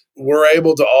 We're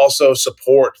able to also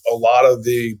support a lot of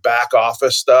the back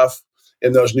office stuff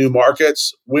in those new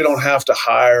markets. We don't have to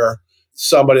hire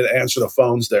somebody to answer the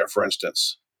phones there, for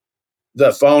instance.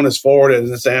 The phone is forwarded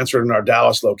and it's answered in our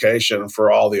Dallas location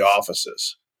for all the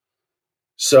offices.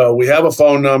 So we have a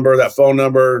phone number. That phone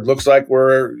number looks like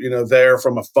we're, there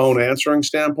from a phone answering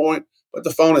standpoint, but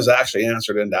the phone is actually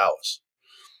answered in Dallas.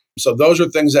 So those are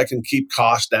things that can keep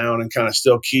costs down and kind of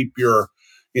still keep your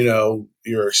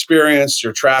experience,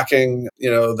 your tracking,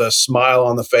 the smile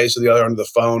on the face of the other end of the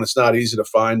phone. It's not easy to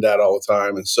find that all the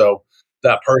time. And so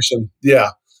that person,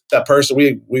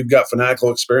 we've got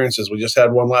fanatical experiences. We just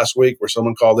had one last week where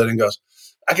someone called in and goes,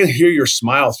 "I can hear your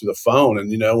smile through the phone."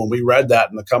 And, when we read that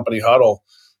in the company huddle,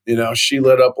 she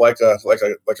lit up like a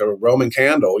Roman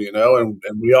candle,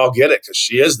 and we all get it because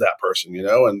she is that person,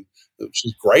 and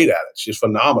she's great at it. She's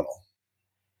phenomenal.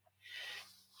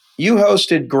 You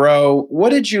hosted Grow. What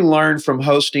did you learn from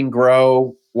hosting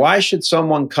Grow? Why should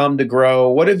someone come to Grow?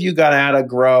 What have you got out of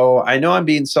Grow? I know I'm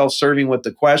being self-serving with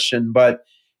the question, but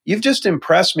you've just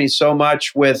impressed me so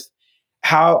much with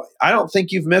how I don't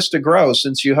think you've missed a Grow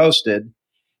since you hosted,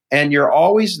 and you're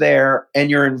always there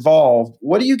and you're involved.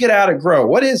 What do you get out of Grow?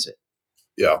 What is it?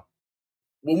 Yeah.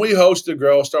 When we hosted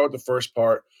Grow, I'll start with the first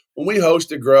part. When we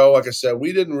hosted Grow, like I said,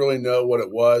 we didn't really know what it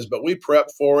was, but we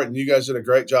prepped for it, and you guys did a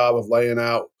great job of laying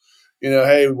out,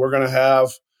 hey, we're going to have,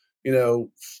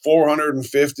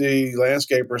 450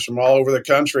 landscapers from all over the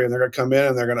country, and they're going to come in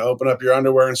and they're going to open up your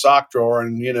underwear and sock drawer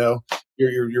and,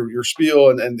 your spiel.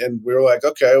 And we were like,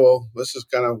 okay, well, this is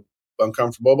kind of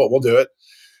uncomfortable, but we'll do it.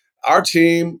 Our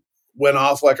team went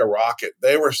off like a rocket.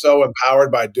 They were so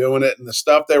empowered by doing it, and the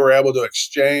stuff they were able to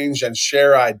exchange and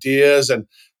share ideas. And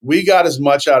we got as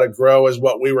much out of Grow as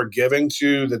what we were giving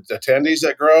to the attendees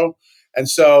at Grow. And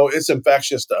so it's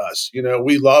infectious to us.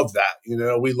 We love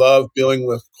that. We love dealing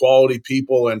with quality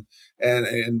people and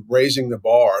raising the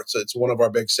bar. It's one of our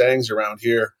big sayings around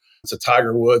here. It's a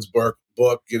Tiger Woods book.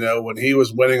 When he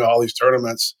was winning all these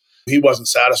tournaments, He wasn't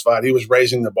satisfied. He was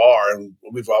raising the bar, and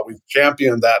we've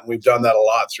championed that, and we've done that a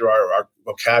lot through our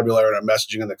vocabulary and our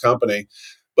messaging in the company.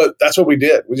 But that's what we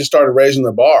did. We just started raising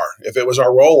the bar. If it was our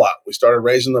rollout, we started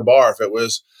raising the bar. If it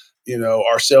was,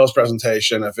 our sales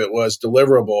presentation, if it was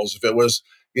deliverables, if it was,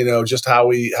 just how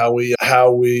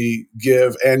we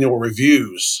give annual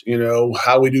reviews,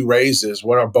 how we do raises,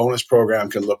 what our bonus program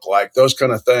can look like, those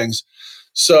kind of things.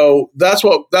 So that's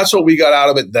what we got out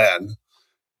of it then.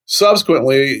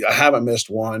 Subsequently, I haven't missed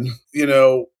one.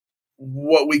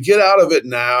 What we get out of it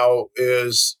now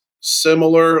is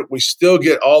similar. We still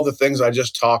get all the things I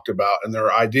just talked about, and there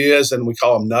are ideas, and we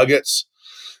call them nuggets.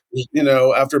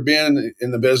 After being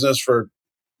in the business for,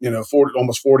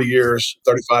 almost 40 years,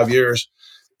 35 years,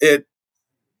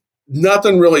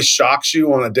 nothing really shocks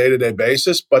you on a day-to-day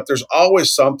basis, but there's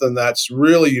always something that's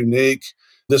really unique.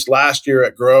 This last year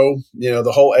at Grow,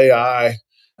 the whole AI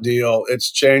deal,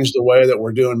 it's changed the way that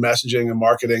we're doing messaging and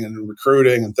marketing and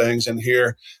recruiting and things in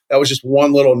here. That was just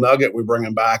one little nugget we're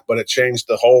bringing back, but it changed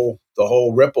the whole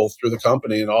ripple through the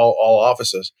company and all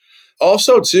offices.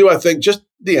 Also, too, I think just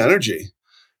the energy.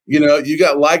 You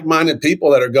got like-minded people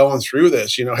that are going through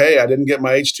this. Hey, I didn't get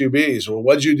my H-2Bs. Well,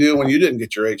 what'd you do when you didn't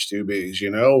get your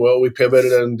H-2Bs? Well, we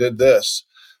pivoted and did this.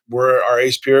 We're our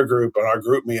ACE peer group and our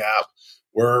GroupMe app.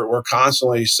 We're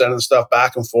constantly sending stuff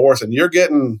back and forth, and you're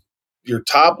getting your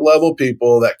top level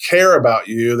people that care about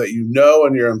you, that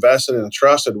and you're invested in and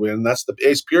trusted with. That's the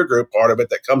ACE peer group part of it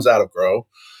that comes out of Grow.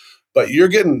 But you're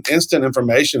getting instant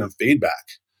information and feedback.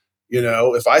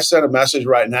 If I sent a message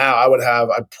right now,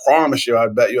 I promise you,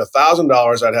 I'd bet you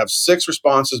 $1,000 I'd have 6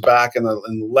 responses back in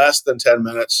less than 10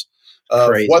 minutes of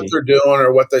Crazy. What they're doing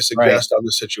or what they suggest on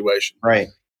the situation. Right.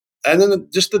 And then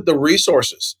just the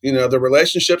resources, the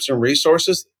relationships and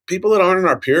resources, people that aren't in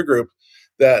our peer group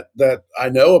that I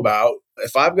know about.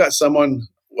 If I've got someone,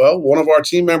 one of our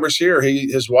team members here,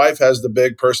 his wife has the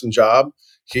big person job.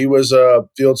 He was a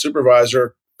field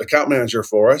supervisor, account manager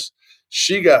for us.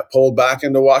 She got pulled back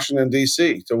into Washington,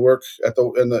 D.C. to work at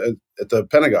the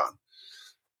Pentagon.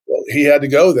 Well, he had to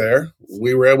go there.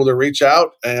 We were able to reach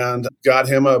out and got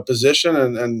him a position,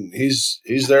 and he's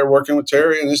there working with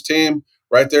Terry and his team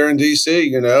right there in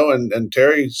D.C. And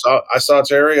Terry I saw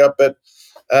Terry up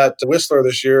at Whistler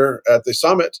this year at the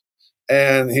summit,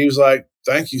 and he was like,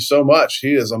 "Thank you so much.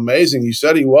 He is amazing. You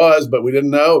said he was, but we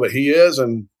didn't know, but he is,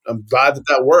 and I'm glad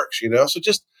that works." So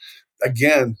just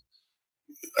again.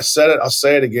 I said it, I'll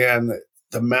say it again.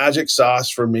 The magic sauce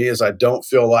for me is I don't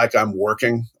feel like I'm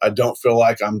working. I don't feel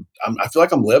like I feel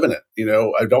like I'm living it.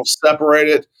 I don't separate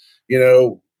it,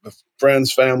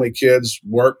 friends, family, kids,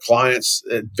 work, clients,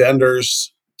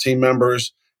 vendors, team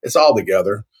members, it's all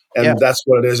together. And that's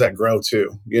what it is at Grow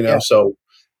too, So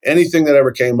anything that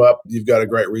ever came up, you've got a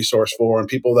great resource for, and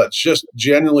people that just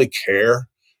genuinely care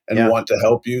and want to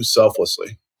help you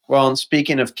selflessly. Well, and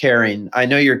speaking of caring, I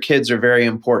know your kids are very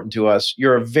important to us.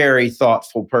 You're a very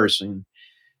thoughtful person,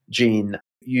 Gene.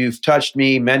 You've touched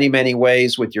me many, many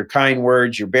ways with your kind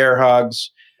words, your bear hugs.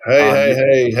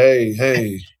 Hey.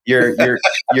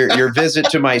 Your visit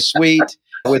to my suite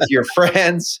with your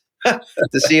friends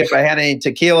to see if I had any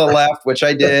tequila left, which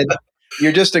I did.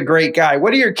 You're just a great guy.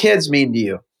 What do your kids mean to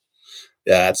you?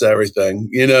 Yeah, it's everything.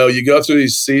 You go through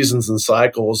these seasons and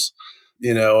cycles.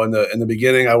 In the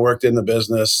beginning, I worked in the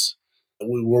business.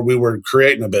 We were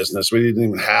creating a business. We didn't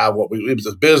even have it was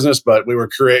a business, but we were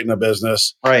creating a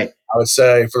business. Right. I would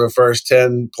say for the first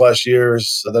 10 plus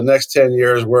years, the next 10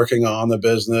 years working on the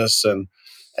business and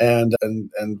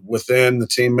within the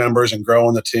team members and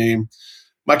growing the team.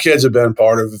 My kids have been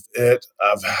part of it.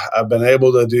 I've been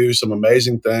able to do some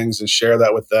amazing things and share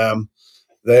that with them.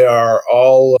 They're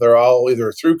all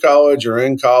either through college or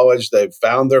in college. They've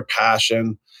found their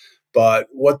passion. But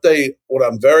what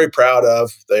I'm very proud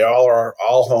of, they all are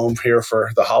home here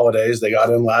for the holidays. They got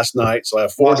in last night. So I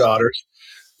have 4 daughters.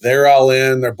 They're all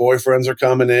in. Their boyfriends are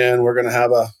coming in. We're going to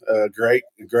have a great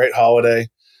holiday.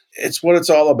 It's what it's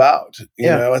all about. You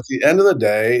know, at the end of the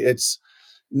day, it's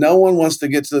no one wants to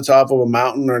get to the top of a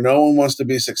mountain, or no one wants to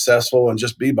be successful and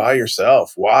just be by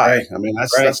yourself. Why? Right. I mean,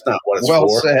 that's not what it's well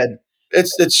for. Said.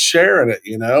 It's sharing it,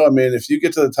 I mean, if you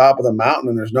get to the top of the mountain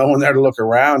and there's no one there to look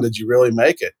around, did you really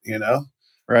make it,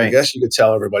 Right. I guess you could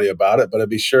tell everybody about it, but it'd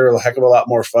be sure a heck of a lot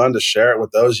more fun to share it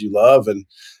with those you love and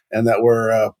that were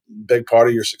a big part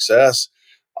of your success.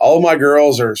 All of my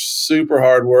girls are super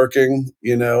hardworking.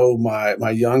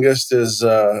 My youngest is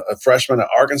a freshman at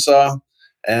Arkansas,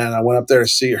 and I went up there to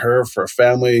see her for a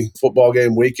family football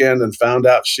game weekend and found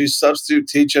out she's substitute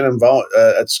teaching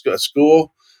at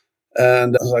school.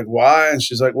 And I was like, why? And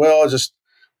she's like, well, just,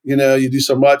 you do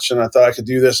so much. And I thought I could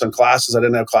do this in classes. I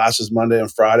didn't have classes Monday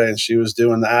and Friday, and she was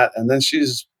doing that. And then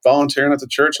she's volunteering at the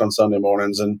church on Sunday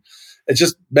mornings. And it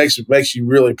just makes you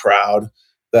really proud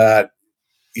that,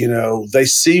 they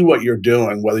see what you're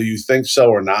doing, whether you think so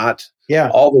or not. Yeah.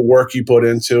 All the work you put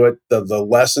into it, the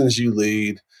lessons you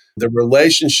lead, the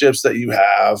relationships that you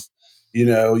have.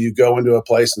 You go into a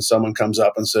place and someone comes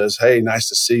up and says, "Hey, nice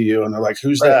to see you." And they're like,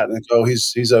 "Who's that?" And they go,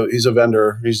 he's a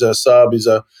vendor. He's a sub.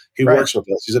 He works with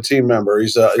us. He's a team member.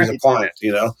 He's a client,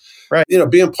 Right.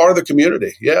 Being part of the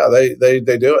community. Yeah, they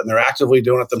do it, and they're actively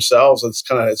doing it themselves.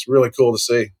 It's really cool to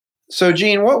see. So,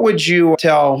 Gene, what would you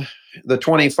tell the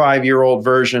 25-year-old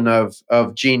version of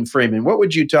Gene Freeman? What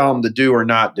would you tell him to do or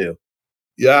not do?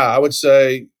 Yeah, I would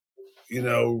say,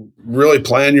 really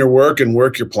plan your work and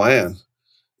work your plan.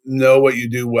 Know what you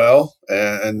do well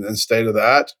and stay to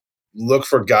that. Look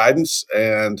for guidance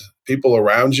and people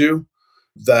around you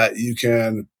that you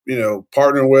can,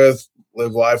 partner with,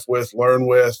 live life with, learn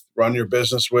with, run your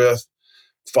business with.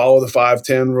 Follow the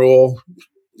 5-10 rule.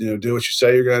 Do what you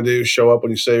say you're going to do. Show up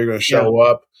when you say you're going to show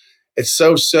up. It's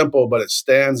so simple, but it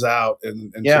stands out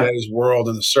in today's world,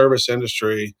 in the service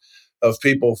industry, of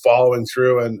people following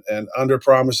through and under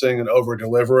promising and over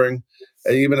delivering.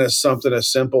 And even as something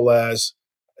as simple as,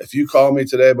 if you call me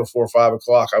today before 5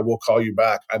 o'clock, I will call you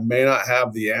back. I may not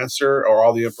have the answer or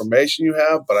all the information you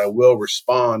have, but I will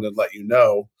respond and let you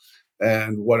know,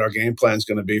 and what our game plan is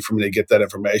going to be for me to get that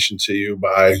information to you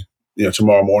by,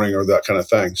 tomorrow morning, or that kind of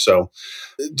thing. So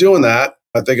doing that,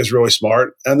 I think, is really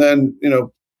smart. And then,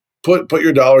 put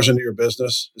your dollars into your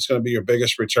business. It's going to be your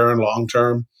biggest return long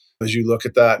term as you look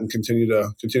at that and continue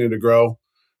to grow.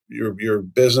 Your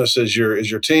business is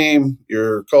your team,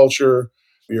 your culture,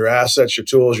 your assets, your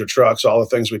tools, your trucks, all the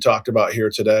things we talked about here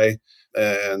today.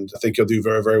 And I think you'll do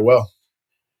very, very well.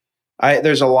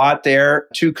 There's a lot there.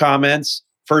 2 comments.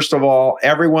 First of all,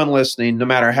 everyone listening, no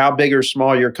matter how big or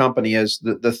small your company is,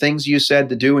 the things you said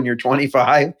to do when you're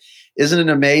 25, isn't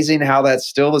it amazing how that's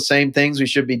still the same things we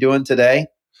should be doing today?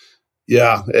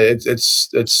 Yeah,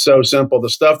 it's so simple. The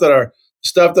stuff that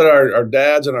our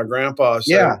dads and our grandpas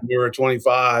said when we were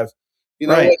 25,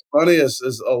 what's funny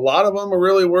is a lot of them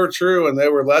really were true, and they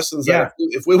were lessons that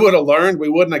if we would have learned, we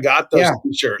wouldn't have got those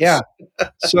t-shirts. Yeah.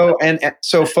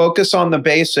 So focus on the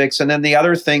basics. And then the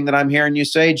other thing that I'm hearing you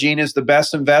say, Gene, is the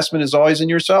best investment is always in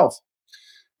yourself.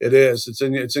 It is. It's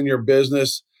in your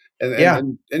business,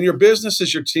 and your business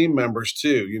is your team members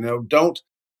too. You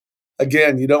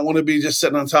don't want to be just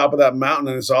sitting on top of that mountain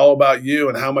and it's all about you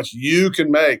and how much you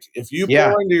can make. If you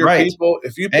pour into your people,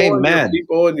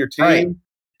 and your team,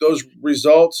 those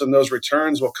results and those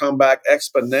returns will come back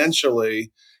exponentially.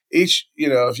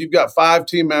 If you've got 5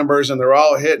 team members and they're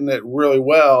all hitting it really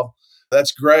well,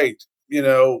 that's great.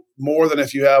 More than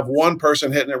if you have one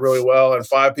person hitting it really well and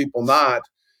 5 people not.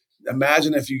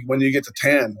 Imagine when you get to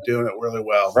 10 doing it really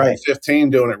well, 15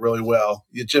 doing it really well.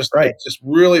 It just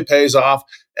really pays off.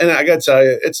 And I got to tell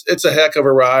you, it's a heck of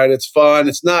a ride. It's fun.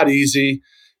 It's not easy.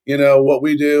 What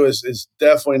we do is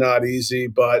definitely not easy,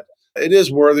 but it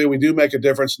is worthy. We do make a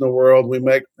difference in the world. We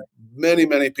make many,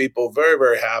 many people very,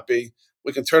 very happy.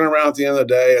 We can turn around at the end of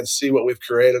the day and see what we've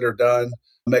created or done,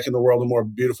 making the world a more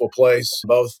beautiful place,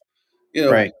 both,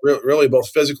 really both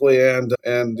physically and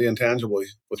the intangibly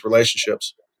with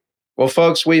relationships. Well,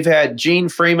 folks, we've had Gene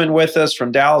Freeman with us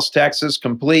from Dallas, Texas,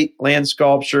 Complete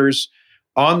Landsculptures,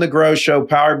 on the Grow Show,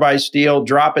 powered by Steel,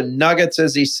 dropping nuggets,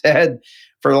 as he said,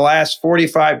 for the last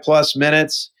 45 plus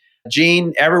minutes.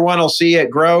 Gene, everyone will see you at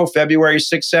Grow February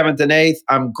 6th, 7th, and 8th.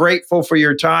 I'm grateful for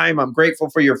your time. I'm grateful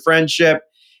for your friendship.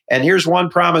 And here's one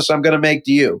promise I'm going to make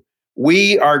to you.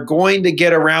 We are going to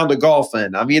get around to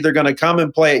golfing. I'm either going to come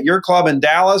and play at your club in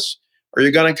Dallas, or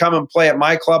you're going to come and play at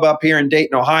my club up here in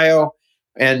Dayton, Ohio.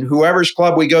 And whoever's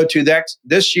club we go to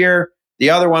this year, the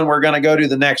other one we're going to go to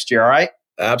the next year. All right?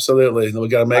 Absolutely. We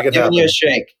got to make it happen. Giving you a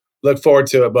shake. Look forward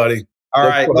to it, buddy. All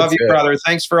right. Love you, brother.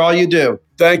 Thanks for all you do.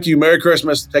 Thank you. Merry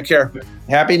Christmas. Take care.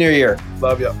 Happy New Year.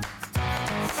 Love you.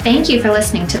 Thank you for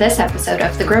listening to this episode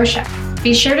of The Grow Show.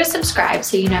 Be sure to subscribe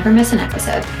so you never miss an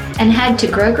episode, and head to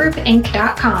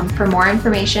growgroupinc.com for more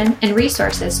information and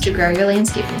resources to grow your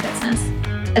landscaping business.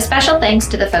 A special thanks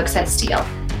to the folks at Steel,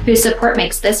 whose support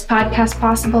makes this podcast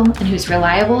possible and whose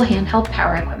reliable handheld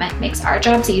power equipment makes our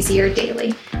jobs easier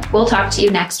daily. We'll talk to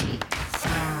you next week.